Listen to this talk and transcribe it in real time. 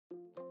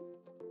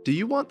Do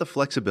you want the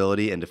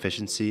flexibility and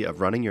efficiency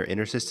of running your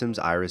InterSystems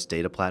Iris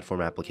data platform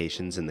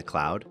applications in the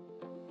cloud?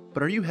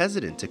 But are you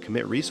hesitant to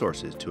commit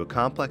resources to a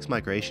complex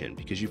migration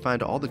because you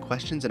find all the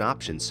questions and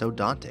options so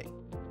daunting?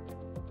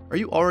 Are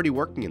you already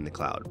working in the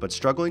cloud but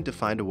struggling to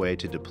find a way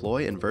to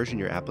deploy and version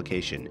your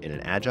application in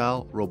an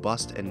agile,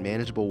 robust, and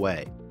manageable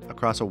way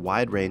across a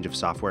wide range of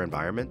software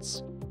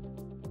environments?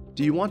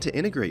 Do you want to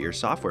integrate your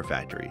software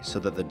factory so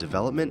that the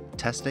development,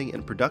 testing,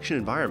 and production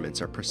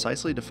environments are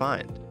precisely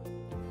defined?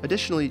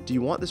 Additionally, do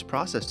you want this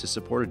process to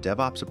support a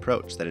DevOps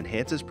approach that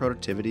enhances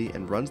productivity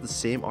and runs the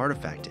same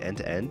artifact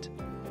end-to-end?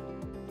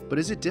 But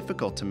is it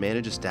difficult to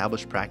manage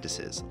established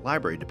practices,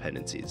 library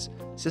dependencies,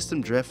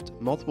 system drift,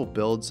 multiple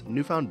builds,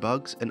 newfound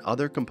bugs, and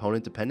other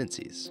component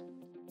dependencies?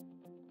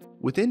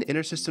 Within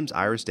InterSystems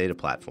Iris Data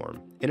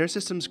Platform,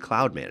 InterSystems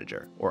Cloud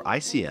Manager, or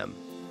ICM,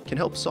 can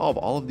help solve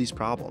all of these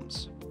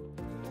problems.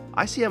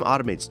 ICM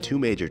automates two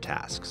major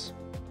tasks.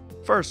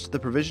 First, the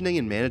provisioning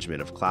and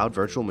management of cloud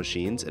virtual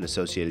machines and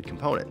associated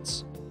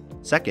components.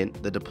 Second,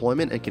 the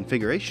deployment and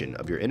configuration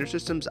of your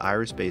InterSystems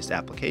Iris-based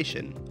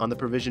application on the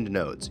provisioned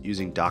nodes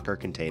using Docker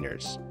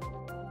containers.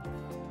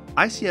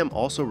 ICM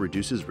also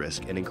reduces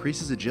risk and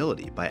increases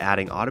agility by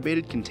adding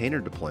automated container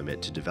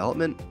deployment to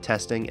development,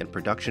 testing, and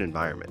production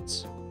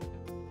environments.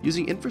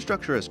 Using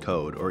infrastructure as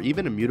code or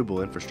even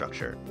immutable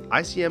infrastructure,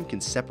 ICM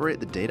can separate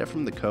the data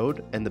from the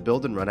code and the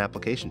build and run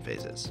application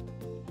phases.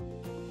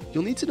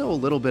 You'll need to know a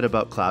little bit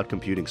about cloud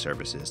computing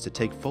services to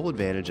take full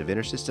advantage of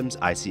InterSystems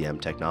ICM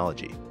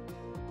technology.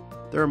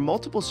 There are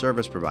multiple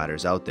service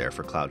providers out there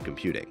for cloud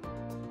computing.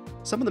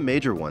 Some of the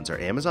major ones are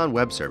Amazon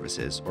Web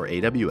Services, or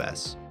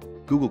AWS,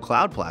 Google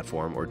Cloud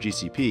Platform, or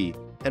GCP,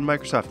 and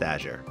Microsoft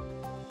Azure.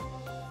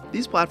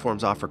 These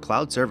platforms offer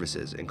cloud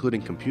services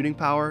including computing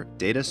power,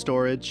 data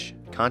storage,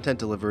 content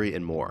delivery,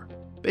 and more.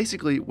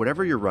 Basically,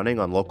 whatever you're running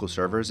on local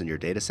servers in your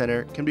data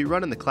center can be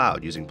run in the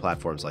cloud using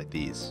platforms like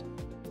these.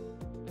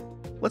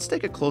 Let's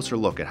take a closer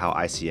look at how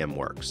ICM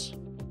works.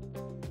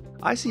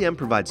 ICM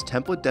provides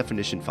template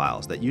definition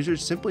files that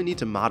users simply need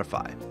to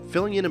modify,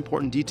 filling in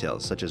important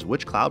details such as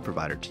which cloud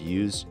provider to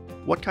use,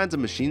 what kinds of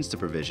machines to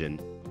provision,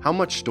 how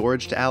much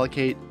storage to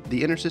allocate,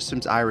 the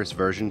InterSystems Iris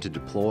version to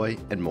deploy,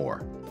 and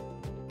more.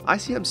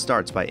 ICM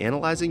starts by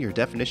analyzing your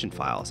definition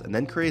files and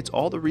then creates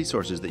all the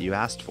resources that you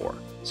asked for,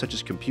 such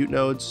as compute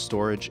nodes,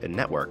 storage, and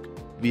network,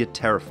 via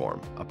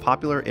Terraform, a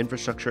popular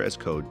infrastructure as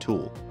code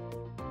tool.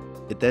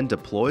 It then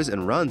deploys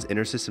and runs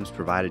InterSystems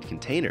provided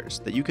containers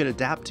that you can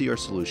adapt to your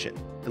solution,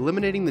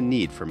 eliminating the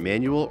need for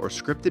manual or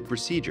scripted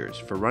procedures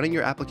for running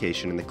your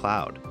application in the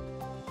cloud.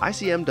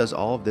 ICM does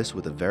all of this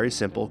with a very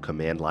simple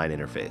command line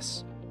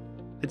interface.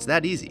 It's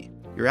that easy.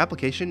 Your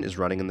application is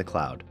running in the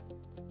cloud.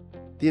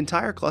 The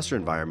entire cluster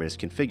environment is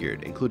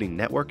configured, including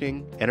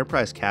networking,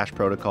 enterprise cache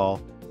protocol,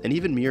 and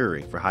even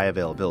mirroring for high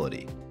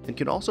availability, and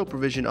can also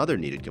provision other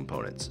needed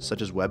components,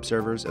 such as web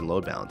servers and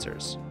load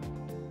balancers.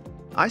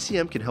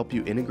 ICM can help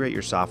you integrate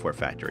your software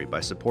factory by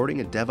supporting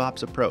a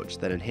DevOps approach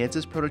that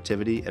enhances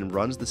productivity and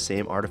runs the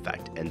same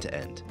artifact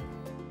end-to-end.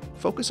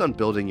 Focus on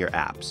building your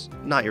apps,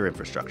 not your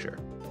infrastructure.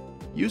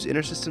 Use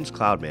InterSystems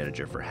Cloud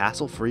Manager for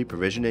hassle-free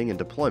provisioning and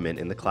deployment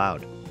in the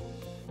cloud.